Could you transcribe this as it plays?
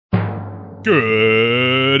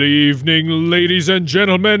Good evening, ladies and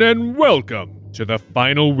gentlemen, and welcome to the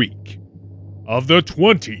final week of the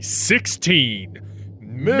 2016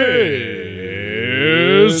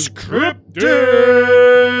 Miss Cryptid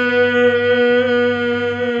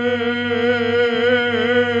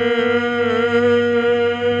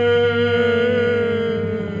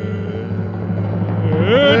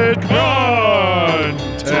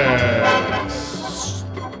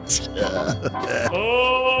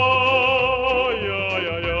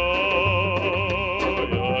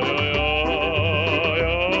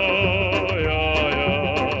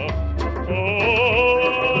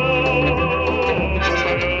Contest.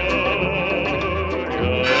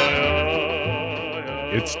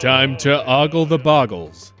 It's time to ogle the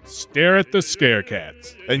boggles, stare at the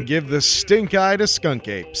scarecats, and give the stink eye to skunk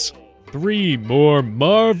apes. 3 more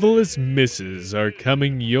marvelous misses are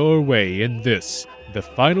coming your way in this, the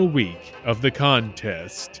final week of the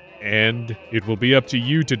contest. And it will be up to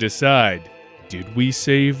you to decide, did we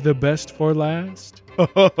save the best for last?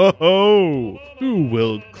 Ho! Who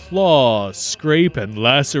will claw, scrape, and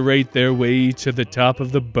lacerate their way to the top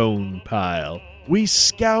of the bone pile? We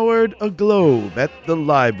scoured a globe at the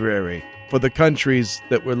library for the countries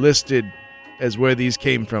that were listed as where these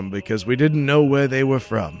came from because we didn't know where they were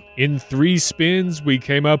from. In 3 spins, we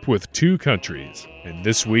came up with 2 countries. And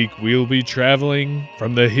this week, we'll be traveling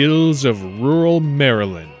from the hills of rural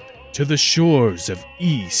Maryland to the shores of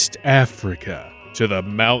East Africa to the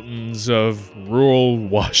mountains of rural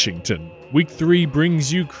Washington. Week 3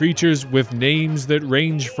 brings you creatures with names that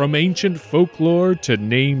range from ancient folklore to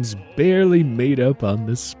names barely made up on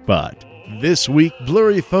the spot. This week,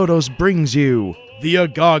 Blurry Photos brings you the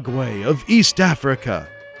Agogwe of East Africa,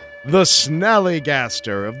 the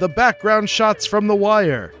Snallygaster of the background shots from The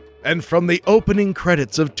Wire, and from the opening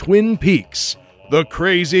credits of Twin Peaks, the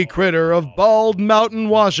Crazy Critter of Bald Mountain,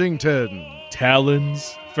 Washington.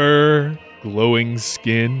 Talons, fur, glowing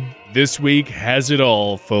skin. This week has it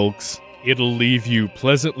all, folks. It'll leave you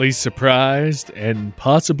pleasantly surprised and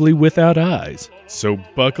possibly without eyes. So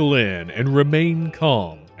buckle in and remain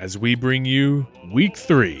calm as we bring you Week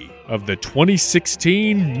 3 of the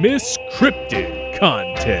 2016 Miss Cryptid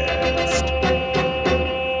Contest.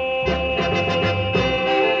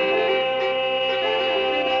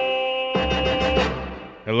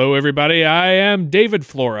 Hello, everybody. I am David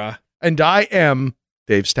Flora. And I am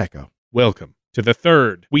Dave Stecco. Welcome to the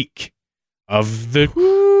 3rd week of the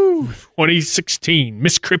 2016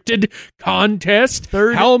 Miss Cryptid Contest.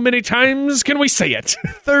 How many times can we say it?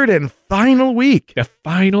 3rd and final week. The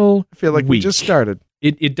final I feel like week. we just started.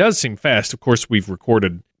 It does seem fast. Of course, we've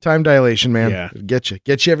recorded. Time dilation, man. Yeah. Get you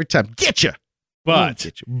every time. Get you. But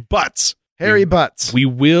Get you. Butts. Hairy butts. We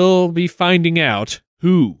will be finding out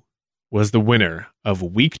who was the winner of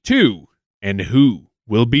Week 2 and who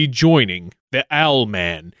will be joining the Owl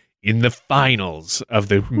Man in the finals of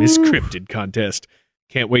the Miss Cryptid Contest.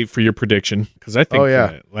 Can't wait for your prediction, because I think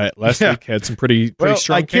last week had some pretty strong candidates.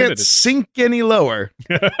 I can't sink any lower.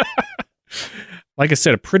 Like I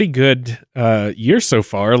said, a pretty good year so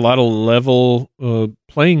far. A lot of level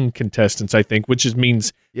playing contestants, I think, which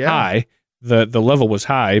means high. The level was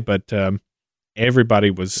high, but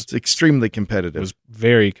everybody was... It's extremely competitive. It was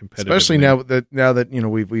very competitive. Especially now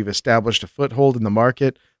that we've established a foothold in the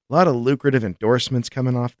market. A lot of lucrative endorsements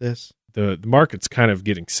coming off this. The market's kind of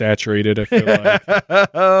getting saturated, I feel like.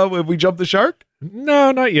 Have we jumped the shark?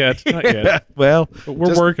 No, not yet. Not yet. Well, but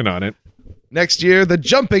we're working on it. Next year, the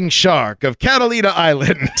jumping shark of Catalina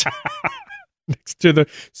Island.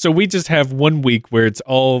 So we just have 1 week where it's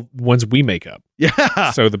all ones we make up.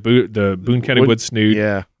 Yeah. So the Boone County Wood Snoot,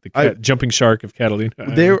 the jumping shark of Catalina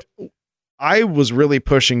Island. I was really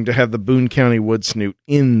pushing to have the Boone County Wood Snoot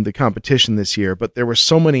in the competition this year, but there were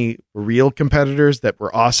so many real competitors that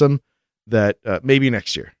were awesome that maybe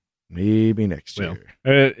next year. Maybe next year.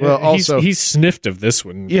 Also he's sniffed of this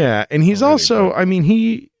one. Yeah, and he's already, also, I mean,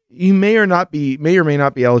 he may or may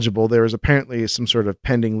not be eligible. There is apparently some sort of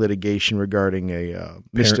pending litigation regarding a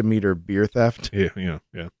misdemeanor beer theft. Yeah.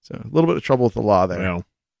 So a little bit of trouble with the law there. Well,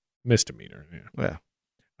 misdemeanor. Yeah. Well.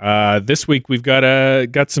 This week we've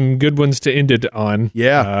got some good ones to end it on.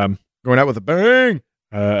 Yeah, going out with a bang,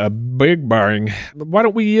 a big bang. Why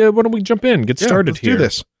don't we jump in? Get started here. Do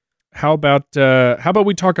this. How about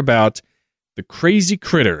we talk about the crazy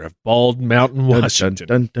critter of Bald Mountain, Washington?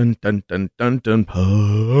 Dun dun dun dun dun dun dun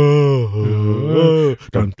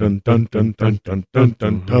dun dun dun dun dun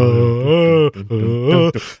dun dun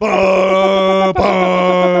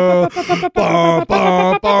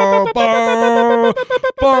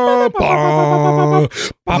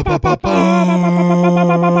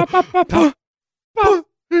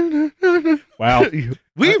Wow.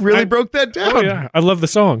 We've really broke that down. Oh, yeah. I love the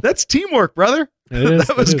song. That's teamwork, brother.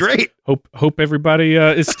 That was great. Hope everybody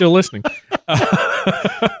is still listening.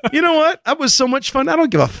 You know what? That was so much fun. I don't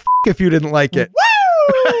give a if you didn't like it.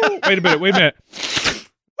 Woo! Wait a minute.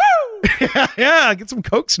 Woo! Yeah, get some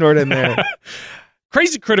Coke snort in there.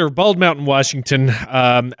 Crazy Critter of Bald Mountain, Washington.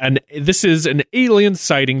 And this is an alien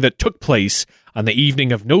sighting that took place on the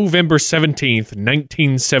evening of November 17th,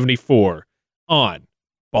 1974 on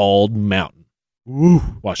Bald Mountain,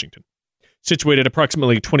 Washington. Situated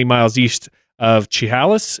approximately 20 miles east of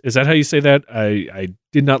Chehalis. Is that how you say that? I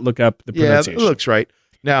did not look up the pronunciation. Yeah, it looks right.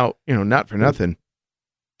 Now, not for nothing.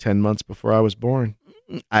 10 months before I was born.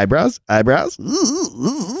 Eyebrows.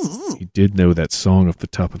 He did know that song off the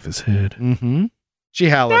top of his head. Mm-hmm.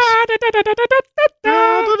 Chehalis.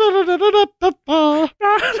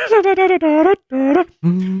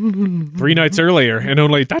 3 nights earlier, and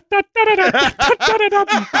only. I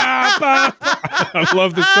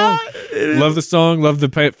love the song. Love the song. Love the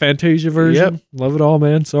Fantasia version. Yep. Love it all,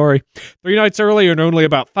 man. Sorry. 3 nights earlier, and only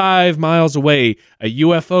about 5 miles away, a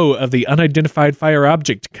UFO of the unidentified fire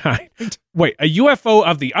object kind. Wait, a UFO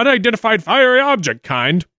of the unidentified fire object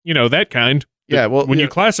kind. You know, that kind. Yeah, well, when you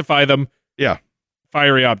classify them, yeah,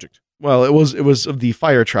 fiery object. Well, it was of the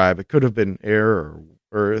fire tribe. It could have been air or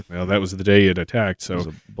earth. Well, that was the day it attacked. So it was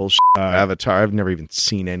a bullshit Avatar. I've never even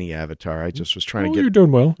seen any Avatar. I just was trying to get. You're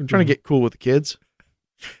doing well. Trying to get cool with the kids.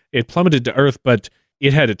 It plummeted to Earth, but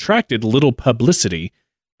it had attracted little publicity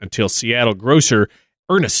until Seattle grocer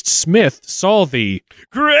Ernest Smith saw the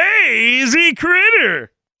crazy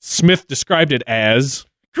critter. Smith described it as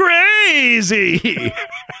crazy.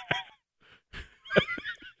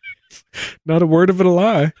 Not a word of it a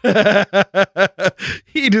lie.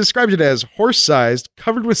 He described it as horse-sized,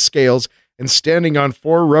 covered with scales, and standing on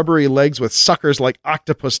 4 rubbery legs with suckers like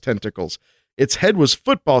octopus tentacles. Its head was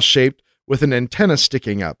football-shaped with an antenna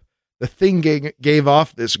sticking up. The thing gave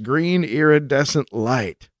off this green iridescent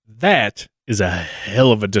light. That is a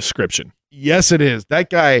hell of a description. Yes, it is. That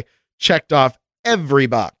guy checked off every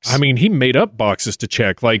box. I mean, he made up boxes to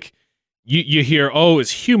check. Like, you hear, oh,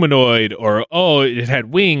 it's humanoid, or, oh, it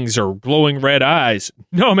had wings or glowing red eyes.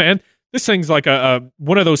 No, man. This thing's like a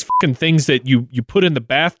one of those fucking things that you put in the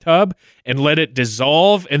bathtub and let it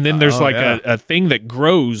dissolve, and then there's a thing that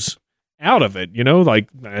grows out of it, Like,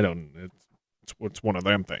 it's one of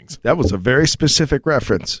them things. That was a very specific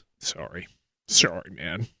reference. Sorry,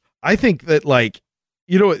 man. I think that,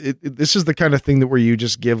 this is the kind of thing that where you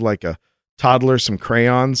just give, like, a toddler some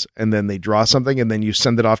crayons, and then they draw something, and then you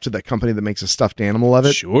send it off to the company that makes a stuffed animal of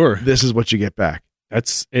it. Sure. This is what you get back.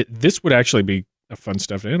 That's it. This would actually be a fun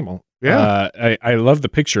stuffed animal. Yeah. I love the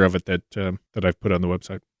picture of it that I've put on the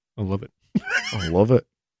website. I love it. I love it.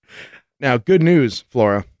 Now, good news,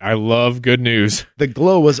 Flora. I love good news. The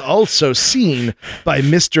glow was also seen by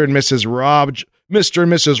Mr. and Mrs. Roger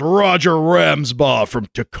Ramsbaugh from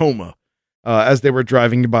Tacoma as they were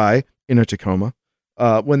driving by in a Tacoma.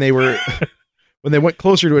 When they went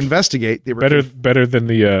closer to investigate, they were better than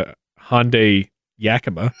the Hyundai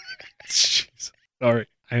Yakima. Jeez. Sorry,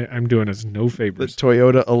 I'm doing us no favors. The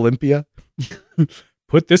Toyota Olympia.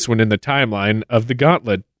 Put this one in the timeline of the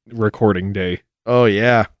Gauntlet recording day. Oh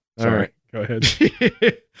yeah. Sorry. All right, go ahead.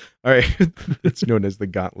 All right, it's known as the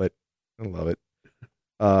Gauntlet. I love it.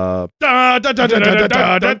 Because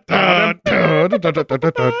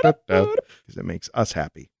it makes us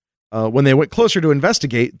happy. When they went closer to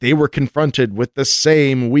investigate, they were confronted with the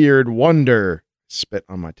same weird wonder. Spit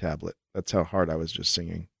on my tablet. That's how hard I was just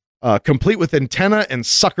singing. Complete with antenna and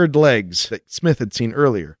suckered legs that Smith had seen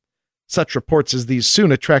earlier. Such reports as these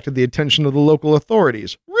soon attracted the attention of the local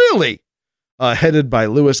authorities. Really? Headed by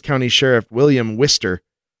Lewis County Sheriff William Wister.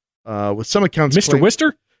 With some accounts... Mr.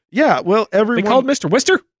 Wister? Yeah, well, everyone... They called Mr.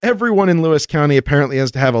 Wister? Everyone in Lewis County apparently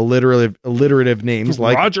has to have alliterative names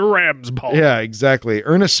like... Roger Ramsbaugh. Yeah, exactly.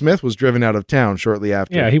 Ernest Smith was driven out of town shortly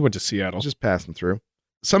after. Yeah, he went to Seattle. Just passing through.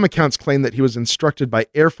 Some accounts claim that he was instructed by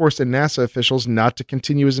Air Force and NASA officials not to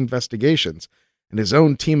continue his investigations, and his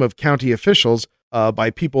own team of county officials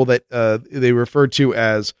by people that they referred to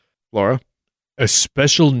as, Laura? A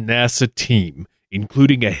special NASA team,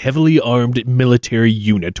 including a heavily armed military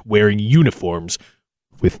unit wearing uniforms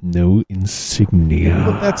with no insignia.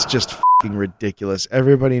 Well, that's just fucking ridiculous.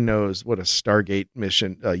 Everybody knows what a Stargate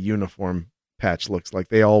mission uniform patch looks like.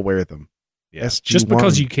 They all wear them. Yeah. Just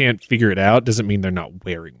because you can't figure it out doesn't mean they're not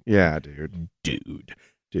wearing. Yeah, dude.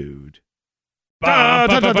 I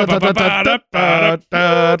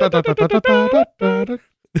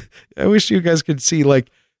wish you guys could see, like,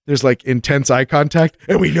 there's like intense eye contact,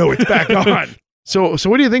 and we know it's back on. So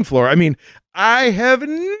what do you think, Flora? I mean, I have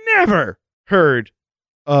never heard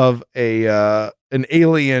of a an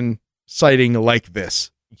alien sighting like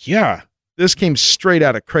this. Yeah. This came straight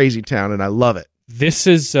out of Crazy Town, and I love it. This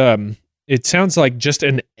is, it sounds like just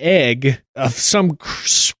an egg of some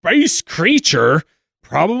space creature,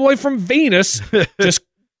 probably from Venus, just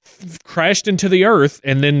crashed into the Earth,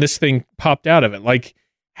 and then this thing popped out of it. Like,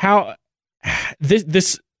 how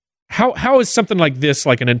is something like this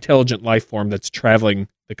like an intelligent life form that's traveling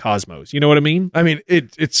the cosmos? You know what I mean? I mean,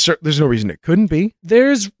 it's there's no reason it couldn't be.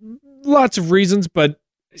 There's lots of reasons, but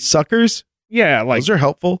suckers, yeah, like those are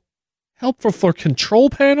helpful. Helpful for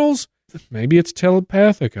control panels. Maybe it's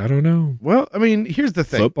telepathic. I don't know. Well, I mean, here's the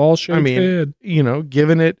thing. Football shaped head. You know,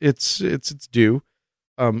 given its due.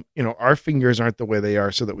 You know, our fingers aren't the way they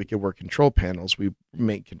are so that we can work control panels. We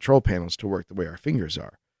make control panels to work the way our fingers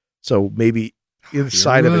are. So maybe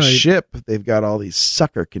inside of a ship, they've got all these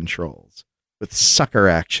sucker controls with sucker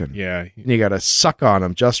action. Yeah. And you got to suck on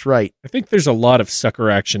them just right. I think there's a lot of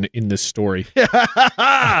sucker action in this story.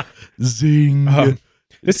 Zing.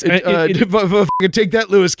 Take that,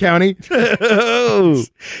 Lewis County.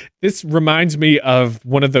 This reminds me of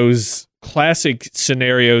one of those classic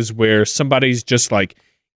scenarios where somebody's just like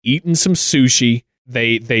eating some sushi.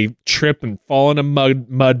 They trip and fall in a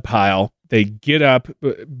mud pile. They get up,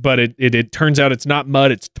 but it turns out it's not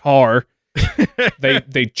mud, it's tar.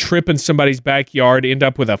 They trip in somebody's backyard, end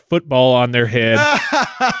up with a football on their head.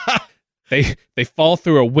 They fall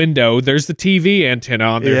through a window. There's the TV antenna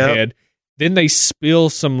on their head. Then they spill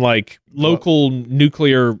some like local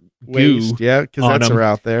nuclear waste, goo. Yeah, because that's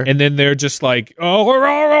out there. And then they're just like,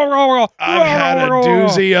 I've had a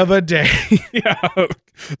doozy of a day. Yeah,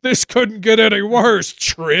 this couldn't get any worse.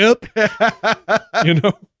 Trip. You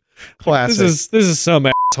know, classic. This is some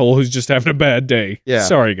asshole who's just having a bad day. Yeah.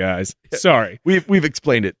 Sorry, guys. Sorry. We've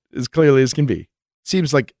explained it as clearly as can be.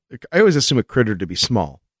 Seems like I always assume a critter to be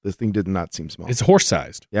small. This thing did not seem small. It's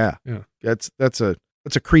horse-sized. Yeah. That's a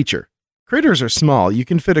creature. Critters are small. You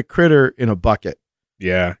can fit a critter in a bucket.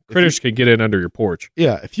 Yeah. Critters can get in under your porch.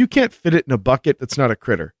 Yeah. If you can't fit it in a bucket, that's not a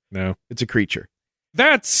critter. No. It's a creature.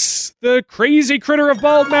 That's the crazy critter of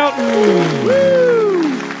Bald Mountain. Woo!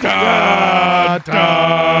 Dun,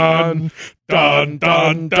 dun, dun,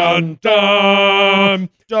 dun, dun, dun,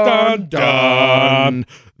 dun, dun.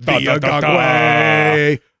 The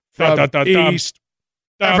Agagwe from East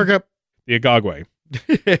Africa. The Agagwe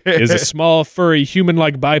is a small, furry,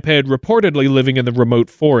 human-like biped reportedly living in the remote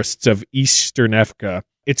forests of eastern Africa.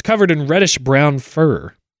 It's covered in reddish-brown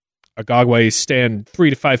fur. Agagwe stand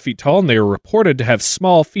 3 to 5 feet tall, and they are reported to have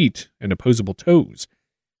small feet and opposable toes.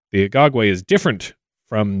 The Agagwe is different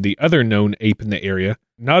from the other known ape in the area,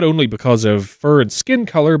 not only because of fur and skin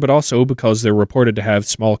color, but also because they're reported to have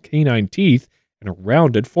small canine teeth and a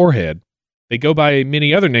rounded forehead. They go by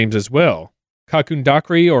many other names as well.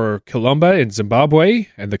 Kakundakri or Kilomba in Zimbabwe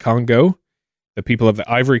and the Congo. The people of the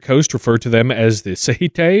Ivory Coast refer to them as the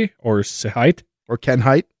Sahite or Sahite. Or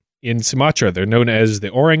Kenhite. In Sumatra, they're known as the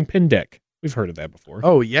Orang Pendek. We've heard of that before.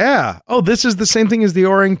 Oh, yeah. Oh, this is the same thing as the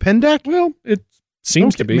Orang Pendek? Well, it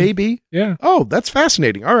seems to be. Maybe. Yeah. Oh, that's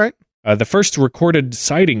fascinating. All right. The first recorded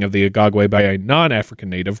sighting of the Agagwe by a non-African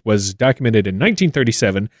native was documented in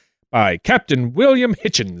 1937 by Captain William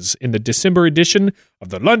Hitchens in the December edition of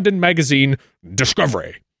the London magazine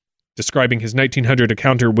Discovery. Describing his 1900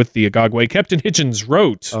 encounter with the Agagwe, Captain Hitchens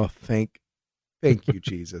wrote... Oh, thank you,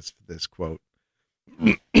 Jesus, for this quote.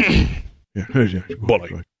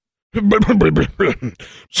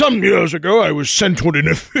 Some years ago, I was sent on an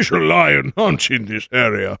official lion hunt in this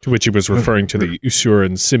area. To which he was referring to the Usur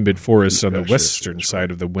and Simbid forests on the western side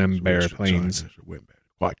of the Wembear Plains.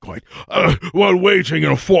 Quite. While waiting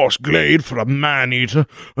in a forest glade for a man-eater,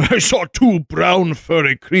 I saw 2 brown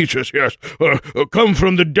furry creatures, come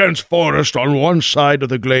from the dense forest on one side of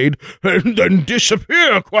the glade, and then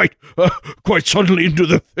disappear quite suddenly into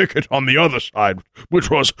the thicket on the other side,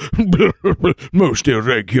 which was most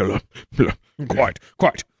irregular. Quite.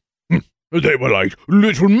 They were like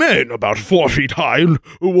little men, about 4 feet high, and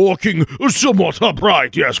walking somewhat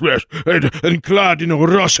upright, yes, and clad in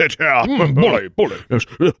russet hair. Bully. Yes.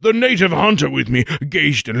 The native hunter with me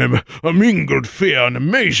gazed at them, mingled fear and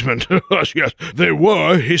amazement. Yes, they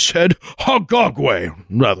were, he said, Agagwe.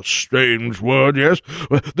 Rather strange word, yes.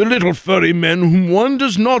 The little furry men whom one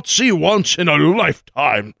does not see once in a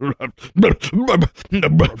lifetime. In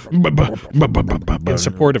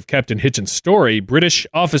support of Captain Hitchens' story, British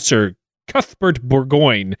officer Cuthbert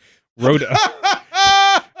Burgoyne wrote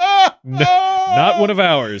not one of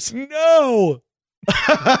ours. No.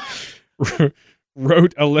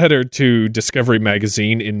 Wrote a letter to Discovery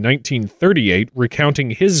magazine in 1938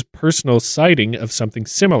 recounting his personal sighting of something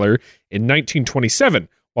similar in 1927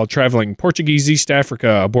 while traveling Portuguese East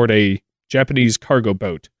Africa aboard a Japanese cargo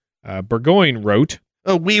boat. Burgoyne wrote,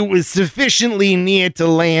 We were sufficiently near to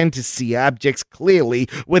land to see objects clearly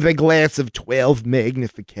with a glass of 12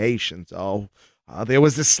 magnifications. There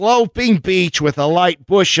was a sloping beach with a light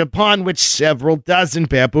bush upon which several dozen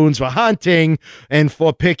baboons were hunting and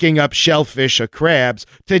for picking up shellfish or crabs,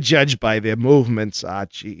 to judge by their movements.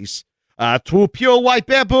 Two pure white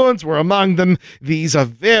baboons were among them. These are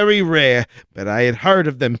very rare, but I had heard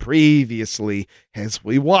of them previously. As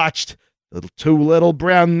we watched, the two little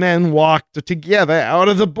brown men walked together out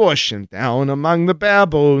of the bush and down among the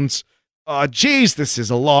baboons. This is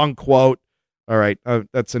a long quote. All right,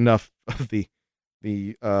 that's enough of the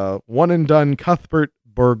one and done Cuthbert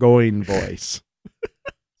Burgoyne voice.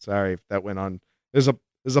 Sorry if that went on. There's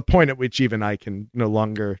a point at which even I can no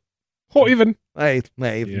longer.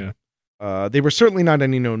 Yeah. They were certainly not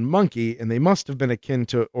any known monkey, and they must have been akin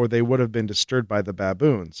to, or they would have been disturbed by the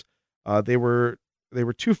baboons. They were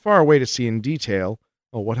too far away to see in detail.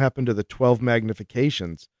 What happened to the 12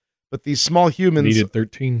 magnifications? But these small humans needed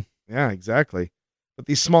 13. Yeah, exactly. But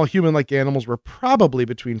these small human-like animals were probably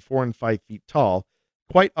between 4 and 5 feet tall,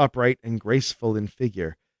 quite upright and graceful in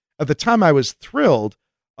figure. At the time, I was thrilled,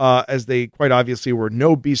 as they quite obviously were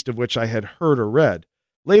no beast of which I had heard or read.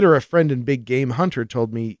 Later, a friend and big game hunter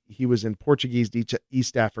told me he was in Portuguese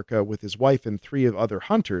East Africa with his wife and 3 other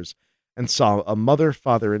hunters and saw a mother,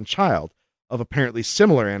 father, and child of apparently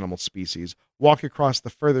similar animal species walk across the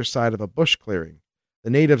further side of a bush clearing. The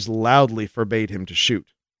natives loudly forbade him to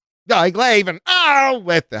shoot.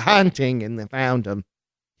 With the hunting, and they found him.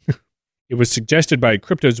 It was suggested by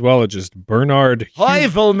cryptozoologist Bernard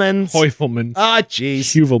Heuvelmans.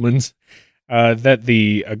 Heuvelmans, that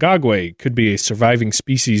the Agagwe could be a surviving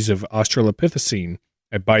species of Australopithecine,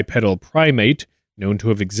 a bipedal primate known to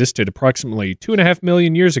have existed approximately 2.5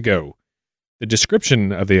 million years ago. The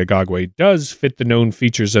description of the Agagwe does fit the known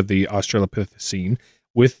features of the Australopithecine,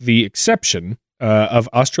 with the exception of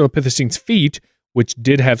Australopithecine's feet, which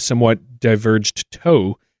did have somewhat diverged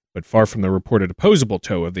toe, but far from the reported opposable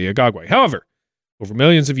toe of the Agagwe. However, over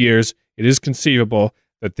millions of years, it is conceivable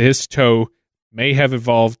that this toe may have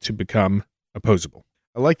evolved to become opposable.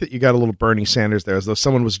 I like that you got a little Bernie Sanders there, as though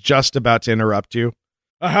someone was just about to interrupt you.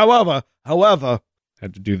 However.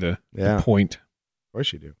 Had to do the point. Of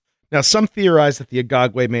course you do. Now, some theorize that the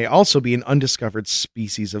Agagwe may also be an undiscovered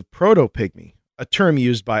species of proto-pygmy, a term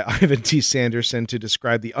used by Ivan T. Sanderson to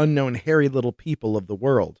describe the unknown hairy little people of the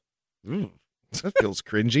world. That feels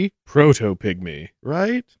cringy. Proto-pygmy.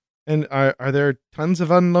 Right? And are there tons of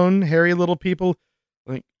unknown hairy little people?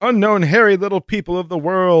 Like, unknown hairy little people of the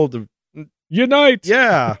world. Unite!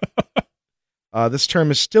 Yeah. This term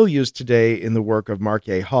is still used today in the work of Mark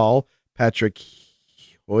A. Hall, Patrick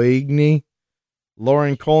Hoigney,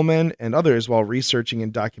 Lauren Coleman, and others while researching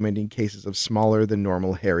and documenting cases of smaller than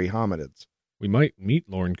normal hairy hominids. We might meet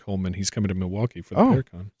Lauren Coleman. He's coming to Milwaukee for the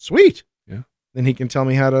PearCon. Sweet. Yeah. Then he can tell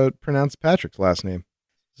me how to pronounce Patrick's last name.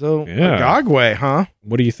 So, yeah. Agagwe, huh?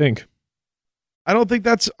 What do you think? I don't think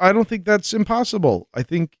that's impossible. I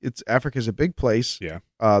think Africa's a big place. Yeah.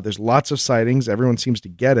 There's lots of sightings. Everyone seems to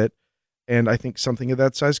get it. And I think something of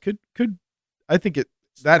that size could I think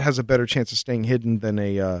that has a better chance of staying hidden than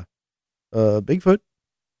a Bigfoot,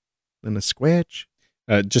 than a Squatch.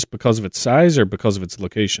 Just because of its size or because of its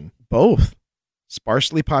location? Both.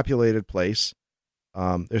 Sparsely populated place.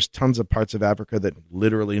 There's tons of parts of Africa that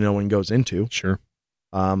literally no one goes into. Sure.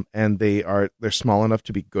 And they're small enough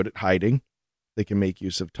to be good at hiding. They can make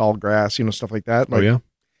use of tall grass, stuff like that. Oh, yeah.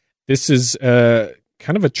 This is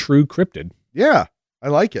kind of a true cryptid. Yeah, I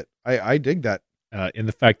like it. I dig that. In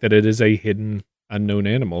the fact that it is a hidden, unknown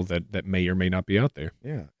animal that may or may not be out there.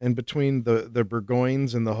 Yeah, and between the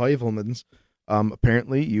Burgoynes and the Heuvelmans,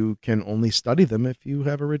 apparently you can only study them if you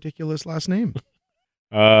have a ridiculous last name.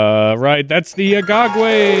 Right, that's the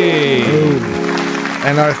Agagwe. Boom.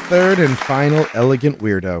 And our third and final elegant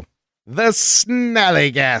weirdo, the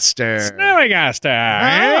Snallygaster. Snallygaster.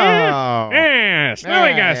 Oh. Yeah,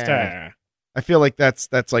 Snallygaster. I feel like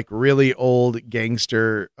that's like really old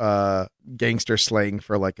gangster slang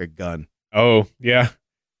for like a gun. Oh, yeah.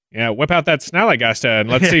 Yeah, whip out that Snallygaster and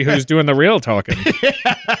let's see who's doing the real talking.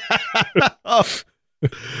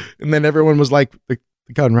 And then everyone was like, the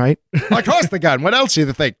gun, right? Of course the gun. What else do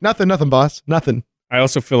you think? Nothing, boss. Nothing. I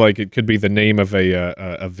also feel like it could be the name of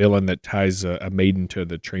a villain that ties a maiden to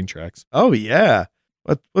the train tracks. Oh, yeah.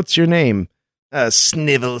 What's your name?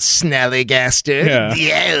 Snivel Snallygaster. Yeah.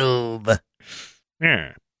 The Elb.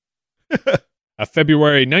 Yeah. A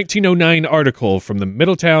February 1909 article from the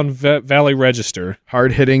Middletown Valley Register,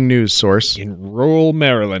 hard-hitting news source, in rural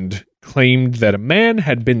Maryland claimed that a man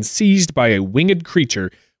had been seized by a winged creature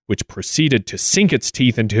which proceeded to sink its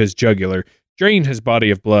teeth into his jugular, drain his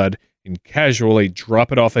body of blood, and casually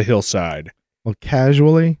drop it off a hillside. Well,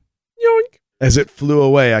 casually? Yoink! As it flew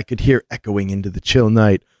away, I could hear echoing into the chill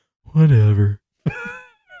night. Whatever.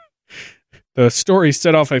 The story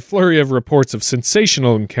set off a flurry of reports of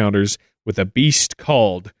sensational encounters with a beast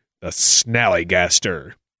called the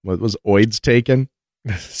Snallygaster. What was Oids taken?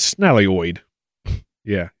 Snallyoid.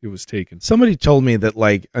 Yeah, it was taken. Somebody told me that,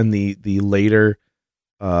 like, in the later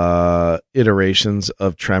iterations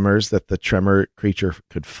of Tremors, that the Tremor creature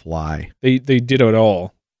could fly. They did it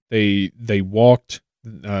all. They walked.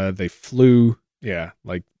 They flew. Yeah,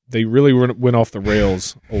 like they really went off the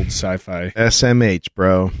rails. Old sci-fi. SMH,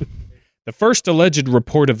 bro. The first alleged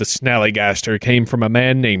report of the Snallygaster came from a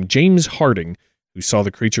man named James Harding, who saw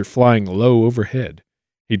the creature flying low overhead.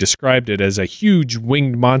 He described it as a huge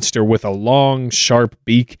winged monster with a long, sharp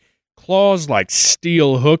beak, claws like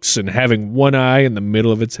steel hooks, and having one eye in the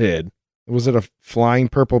middle of its head. Was it a flying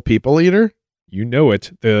purple people eater? You know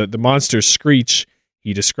it. The monster's screech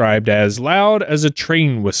he described as loud as a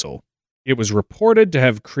train whistle. It was reported to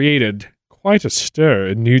have created quite a stir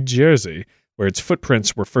in New Jersey, where its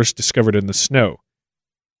footprints were first discovered in the snow,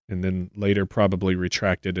 and then later probably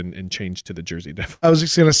retracted and changed to the Jersey Devil. I was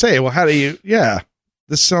just going to say, well, how do you... Yeah.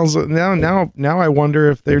 This sounds... Now I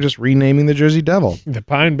wonder if they're just renaming the Jersey Devil. The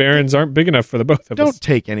Pine Barrens aren't big enough for the both of us. Don't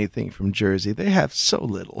take anything from Jersey. They have so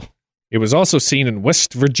little. It was also seen in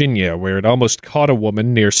West Virginia, where it almost caught a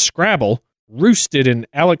woman near Scrabble, roosted in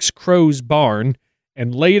Alex Crow's barn,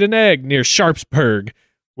 and laid an egg near Sharpsburg,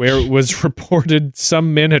 where it was reported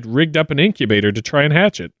some men had rigged up an incubator to try and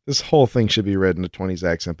hatch it. This whole thing should be read in a 20s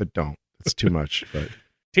accent, but don't. It's too much. But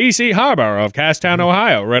T.C. Harbour of Casstown,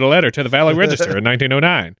 Ohio, read a letter to the Valley Register in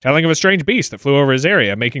 1909, telling of a strange beast that flew over his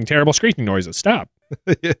area, making terrible squeaking noises. Stop.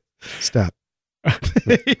 Stop.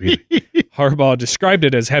 Really. Harbaugh described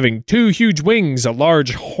it as having 2 huge wings, a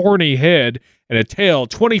large horny head, and a tail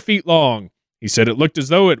 20 feet long. He said it looked as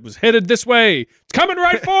though it was headed this way. It's coming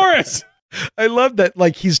right for us. I love that,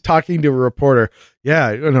 like, he's talking to a reporter. Yeah,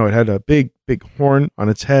 I don't know. It had a big horn on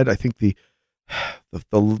its head. I think the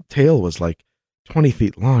tail was like 20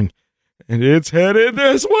 feet long, and it's headed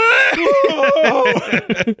this way.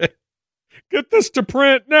 Get this to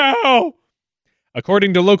print now.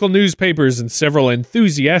 According to local newspapers and several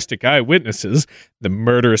enthusiastic eyewitnesses, the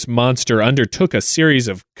murderous monster undertook a series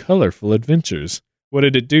of colorful adventures. What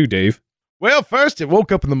did it do, Dave? Well, first it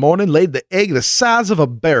woke up in the morning, laid the egg the size of a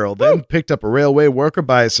barrel, then picked up a railway worker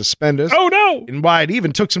by his suspenders. Oh, no! And why, it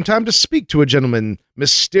even took some time to speak to a gentleman,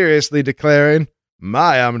 mysteriously declaring,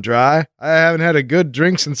 "My, I'm dry. I haven't had a good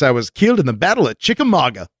drink since I was killed in the Battle of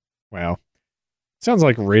Chickamauga." Wow. Sounds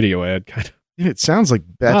like a radio ad, kind of. It sounds like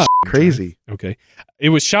batshit crazy. Okay. It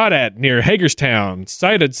was shot at near Hagerstown,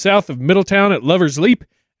 sighted south of Middletown at Lover's Leap,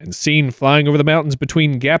 and seen flying over the mountains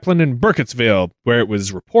between Gaplin and Burkittsville, where it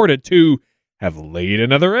was reported to have laid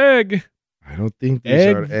another egg. I don't think these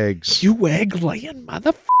are eggs. You egg-laying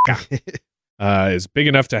motherfucker. Is big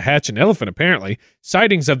enough to hatch an elephant, apparently.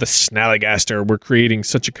 Sightings of the Snallygaster were creating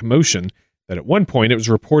such a commotion that at one point it was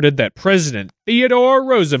reported that President Theodore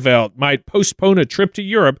Roosevelt might postpone a trip to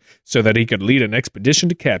Europe so that he could lead an expedition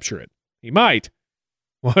to capture it. He might.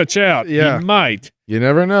 Watch out. Yeah. He might. You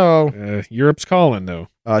never know. Europe's calling, though.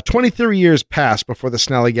 23 years passed before the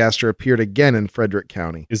Snallygaster appeared again in Frederick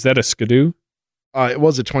County. Is that a skidoo? It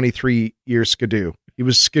was a 23-year skidoo. He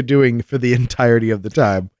was skidooing for the entirety of the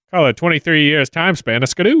time. Call it 23 years time span a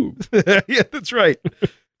skidoo. Yeah, that's right.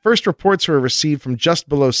 First reports were received from just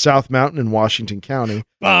below South Mountain in Washington County.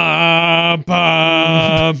 Bum,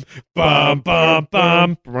 bum, bum,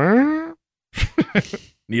 bum, bum.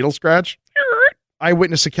 Needle scratch?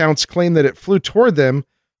 Eyewitness accounts claim that it flew toward them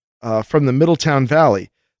from the Middletown Valley.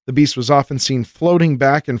 The beast was often seen floating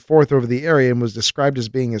back and forth over the area and was described as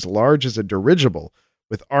being as large as a dirigible,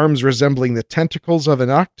 with arms resembling the tentacles of an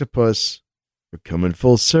octopus. We're coming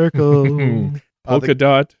full circle. Polka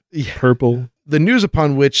dot, purple. The news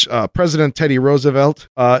upon which President Teddy Roosevelt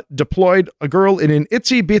deployed a girl in an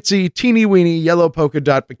itsy-bitsy, teeny-weeny yellow polka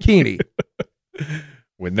dot bikini.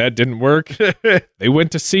 When that didn't work, they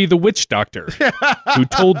went to see the witch doctor, who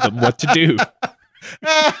told them what to do.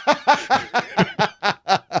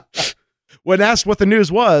 When asked what the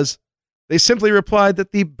news was, they simply replied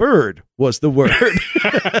that the bird was the word.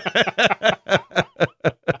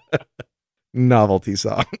 Novelty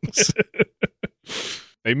songs.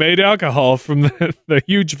 They made alcohol from the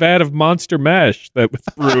huge vat of Monster Mash that was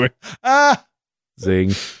brewing.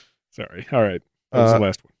 Zing. Sorry. All right. That was the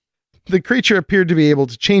last one. The creature appeared to be able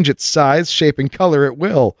to change its size, shape, and color at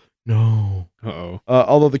will. No. Uh-oh.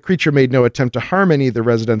 Although the creature made no attempt to harm any of the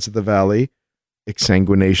residents of the valley,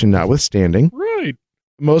 exsanguination notwithstanding. Right.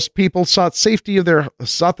 Most people sought the safety of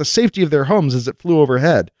their homes as it flew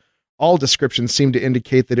overhead. All descriptions seem to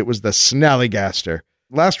indicate that it was the snallygaster,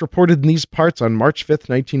 last reported in these parts on March 5th,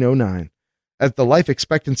 1909. As the life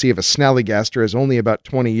expectancy of a snallygaster is only about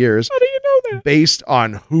 20 years. How do you know that? Based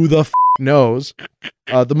on who the knows.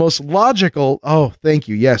 The most logical,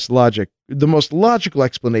 logic. The most logical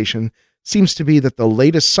explanation seems to be that the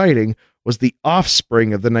latest sighting was the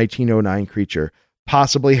offspring of the 1909 creature,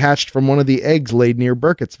 possibly hatched from one of the eggs laid near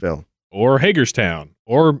Burkittsville. Or Hagerstown.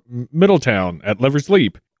 Or Middletown at Lover's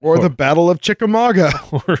Leap. Or the Battle of Chickamauga.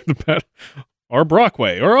 Or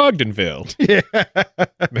Brockway. Or Ogdenville. Yeah.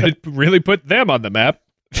 It really put them on the map.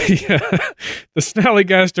 The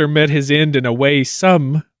snallygaster met his end in a way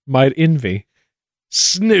some might envy.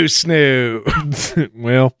 Snoo.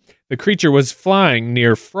 Well, the creature was flying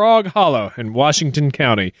near Frog Hollow in Washington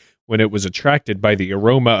County when it was attracted by the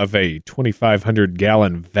aroma of a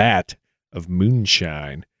 2,500-gallon vat of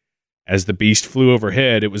moonshine. As the beast flew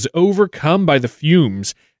overhead, it was overcome by the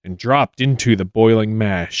fumes and dropped into the boiling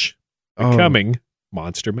mash, becoming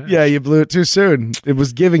Monster Mash. Yeah, you blew it too soon. It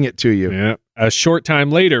was giving it to you. Yeah. A short time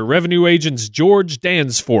later, revenue agents George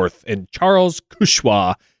Dansforth and Charles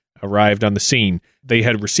Cushwa arrived on the scene. They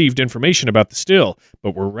had received information about the still,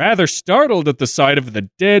 but were rather startled at the sight of the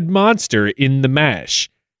dead monster in the mash.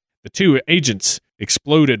 The two agents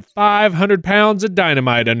exploded 500 pounds of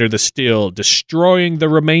dynamite under the still, destroying the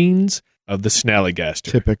remains of the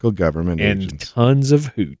snallygaster. Typical government and agents. Tons of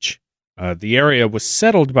hooch. The area was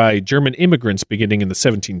settled by German immigrants beginning in the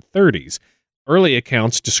 1730s. Early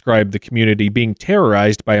accounts describe the community being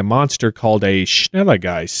terrorized by a monster called a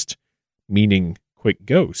Schnellergeist, meaning quick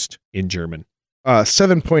ghost in German.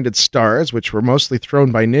 7-pointed stars, which were mostly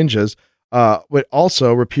thrown by ninjas, but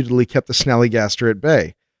also reputedly kept the snallygaster at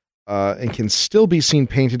bay, and can still be seen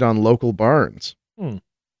painted on local barns. It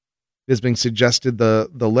has been suggested the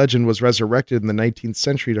legend was resurrected in the 19th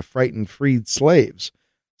century to frighten freed slaves.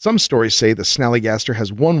 Some stories say the snallygaster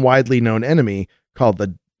has one widely known enemy called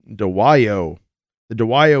the Dawayo. The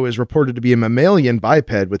Dawayo is reported to be a mammalian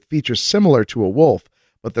biped with features similar to a wolf,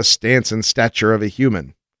 but the stance and stature of a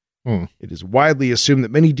human. It is widely assumed that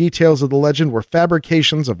many details of the legend were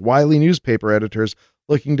fabrications of wily newspaper editors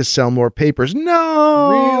looking to sell more papers. No!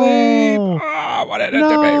 Really? I wanted it to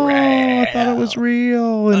be real. I thought it was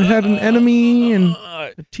real and it had an enemy and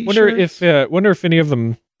t-shirts. Wonder if any of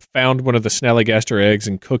them found one of the snallygaster eggs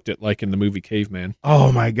and cooked it like in the movie Caveman.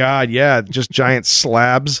 Oh my God, yeah, just giant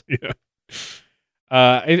slabs. Yeah.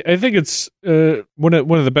 I think it's one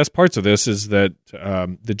of the best parts of this is that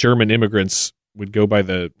the German immigrants would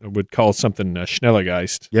call something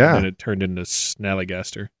Schnellergeist. Yeah. And it turned into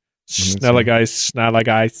Snallygaster.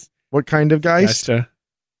 Snallygeist. What kind of geist? Nine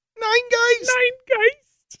geist.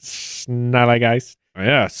 Snallygeist. Oh,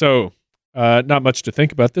 yeah, so not much to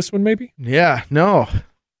think about this one, maybe? Yeah, no.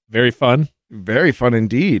 Very fun. Very fun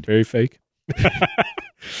indeed. Very fake.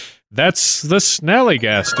 That's the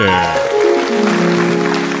Snallygaster.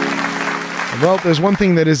 Well, there's one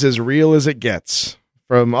thing that is as real as it gets.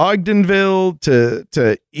 From Ogdenville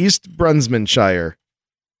to East Brunsmanshire.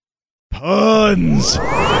 Puns!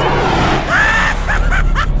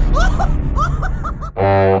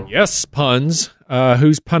 Yes, puns.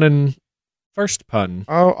 Who's punning first pun?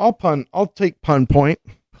 I'll pun. I'll take pun point.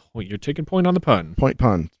 Well, you're taking point on the pun. Point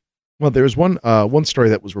pun. Well, there's one story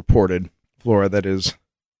that was reported, Flora, that is,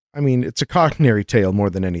 it's a cautionary tale more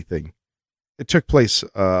than anything. It took place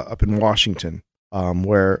up in Washington,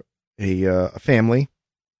 where a family,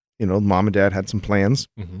 mom and dad had some plans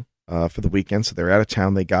for the weekend, so they're out of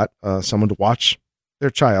town. They got someone to watch their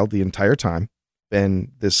child the entire time.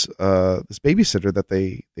 Then this babysitter that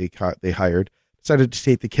they hired decided to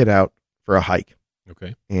take the kid out for a hike.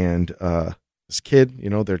 Okay. And this kid,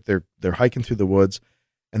 they're hiking through the woods,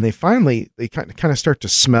 and they kind of start to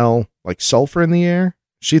smell like sulfur in the air.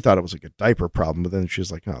 She thought it was like a diaper problem, but then she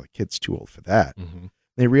was like, "Oh, the kid's too old for that."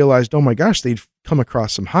 They realized, oh my gosh, they'd come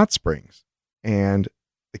across some hot springs, and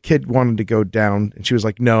the kid wanted to go down, and she was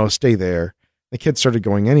like, "No, stay there." The kid started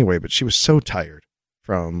going anyway, but she was so tired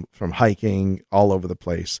from hiking all over the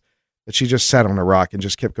place that she just sat on a rock and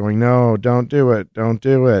just kept going, "No, don't do it. Don't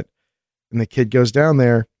do it." And the kid goes down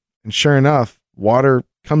there, and sure enough, water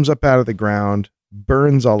comes up out of the ground,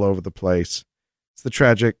 burns all over the place. It's the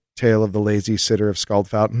tragic tale of the lazy sitter of Scald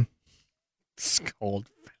Fountain. Scald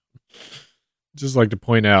Fountain. Just like to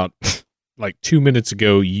point out, like 2 minutes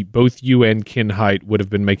ago, both you and Ken Height would have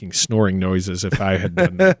been making snoring noises if I had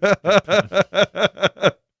done that.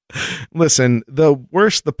 Listen, the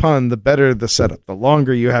worse the pun, the better the setup. The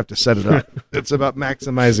longer you have to set it up. It's about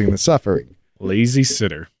maximizing the suffering. Lazy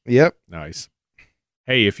sitter. Yep. Nice.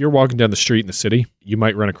 Hey, if you're walking down the street in the city, you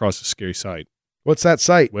might run across a scary sight. What's that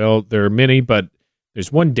sight? Well, there are many, but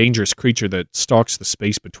there's one dangerous creature that stalks the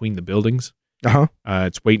space between the buildings. Uh-huh.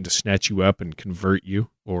 It's waiting to snatch you up and convert you,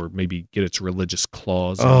 or maybe get its religious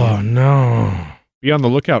claws. Oh, no. Be on the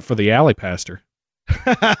lookout for the alley pastor.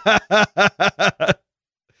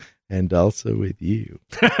 And also with you.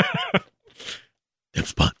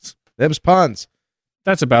 Them's puns. Them's puns.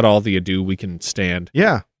 That's about all the ado we can stand.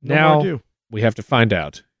 Yeah. Now we have to find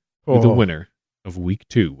out who the winner of week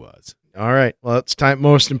 2 was. All right. Well, it's time.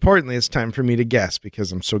 Most importantly, it's time for me to guess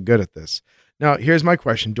because I'm so good at this. Now, here's my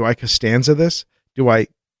question. Do I Costanza this? Do I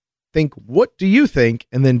think, what do you think?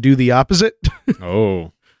 And then do the opposite?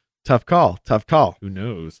 Oh. Tough call. Tough call. Who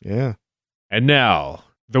knows? Yeah. And now,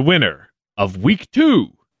 the winner of week 2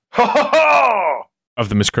 of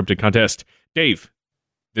the Miss Cryptid contest. Dave,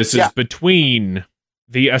 this is between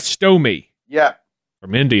the Astomi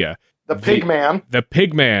from India. The Pigman. The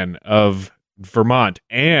Pigman of Vermont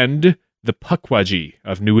and the Pukwudgie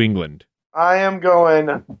of New England. I am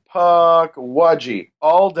going Pukwudgie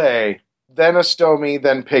all day, then Astomi,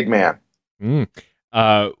 then Pigman.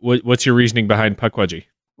 What's your reasoning behind Pukwudgie?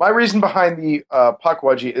 My reason behind the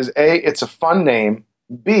Pukwudgie is A, it's a fun name.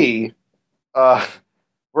 B,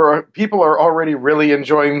 where people are already really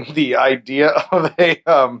enjoying the idea of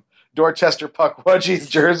a Dorchester Pukwudgie's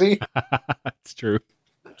jersey. That's true.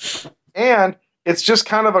 And it's just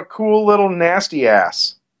kind of a cool little nasty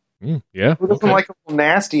ass. Yeah. Who doesn't like a little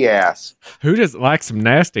nasty ass? Who doesn't like some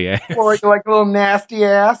nasty ass? Or you like a little nasty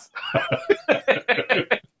ass?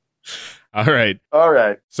 All right. All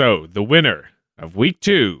right. So the winner of week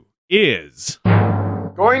 2 is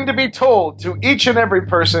going to be told to each and every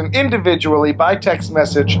person individually by text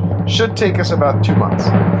message. Should take us about 2 months.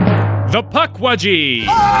 the Pukwudgie.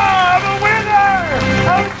 Oh, I'm a winner!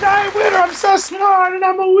 I'm a giant winner! I'm so smart and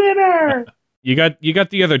I'm a winner! You got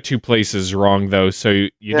the other 2 places wrong though, so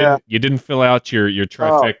you didn't fill out your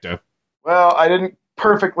trifecta. Oh. Well, I didn't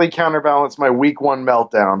perfectly counterbalance my week 1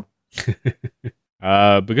 meltdown.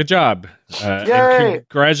 But good job. And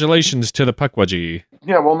congratulations to the Pukwudgie.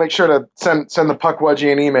 Yeah, we'll make sure to send the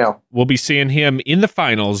Pukwudgie an email. We'll be seeing him in the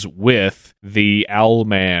finals with the Owl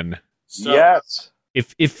Man. So, yes.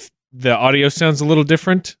 If the audio sounds a little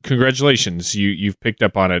different, congratulations. You've picked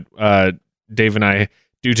up on it. Dave and I,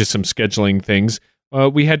 due to some scheduling things,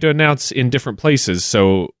 we had to announce in different places,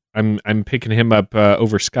 so I'm picking him up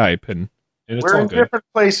over Skype, and it's we're all in good. Different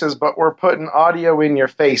places, but we're putting audio in your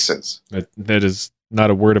faces. That is not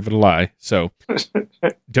a word of a lie. So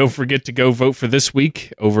don't forget to go vote for this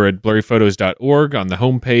week over at blurryphotos.org on the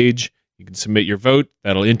homepage. You can submit your vote.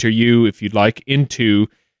 That'll enter you, if you'd like, into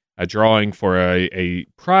a drawing for a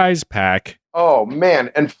prize pack. Oh,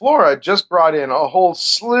 man. And Flora just brought in a whole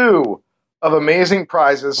slew of amazing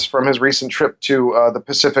prizes from his recent trip to the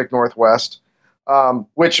Pacific Northwest,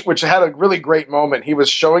 which had a really great moment. He was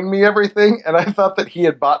showing me everything, and I thought that he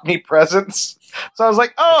had bought me presents. So I was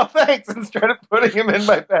like, oh, thanks, and started putting him in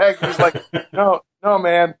my bag. He was like, no,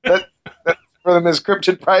 man, that's for the Miss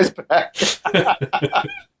Cryptid prize pack.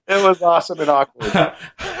 It was awesome and awkward.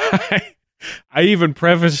 I even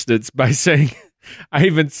prefaced it by saying, I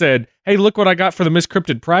even said, hey, look what I got for the Miss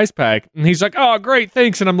Cryptid prize pack. And he's like, oh, great,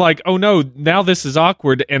 thanks. And I'm like, oh, no, now this is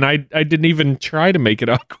awkward. And I didn't even try to make it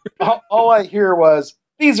awkward. All I hear was,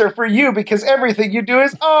 these are for you because everything you do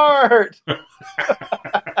is art.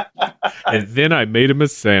 And then I made him a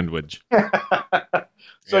sandwich.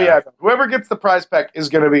 So, whoever gets the prize pack is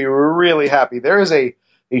going to be really happy. There is a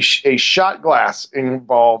shot glass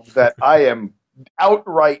involved that I am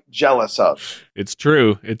outright jealous of. It's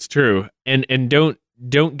true. And don't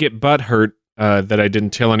get butthurt that I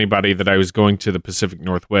didn't tell anybody that I was going to the Pacific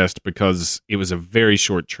Northwest, because it was a very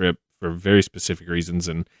short trip for very specific reasons,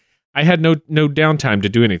 and I had no downtime to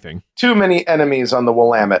do anything. Too many enemies on the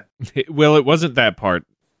Willamette. Well, it wasn't that part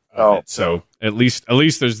of it, so at least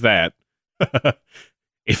there's that.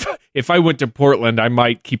 If I went to Portland, I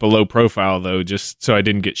might keep a low profile though, just so I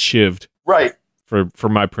didn't get shivved. Right. For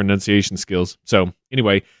my pronunciation skills. So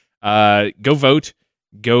anyway, go vote.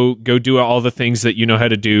 Go do all the things that you know how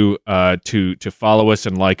to do to follow us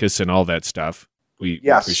and like us and all that stuff. We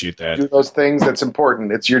appreciate that. Do those things. That's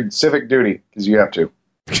important. It's your civic duty because you have to.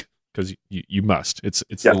 Because you must. It's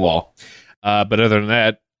the law. But other than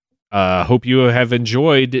that, hope you have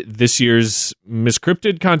enjoyed this year's Miss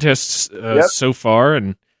Cryptid contests so far,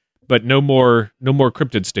 but no more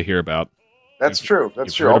cryptids to hear about. That's true.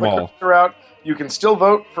 That's true. All the cryptids are out. You can still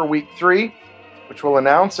vote for week 3, which we'll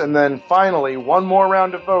announce, and then finally one more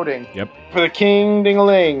round of voting. Yep. For the King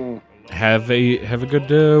Ding-a-ling. Have a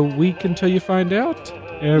good week until you find out,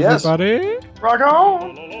 everybody. Yes. Rock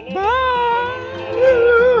on. Bye.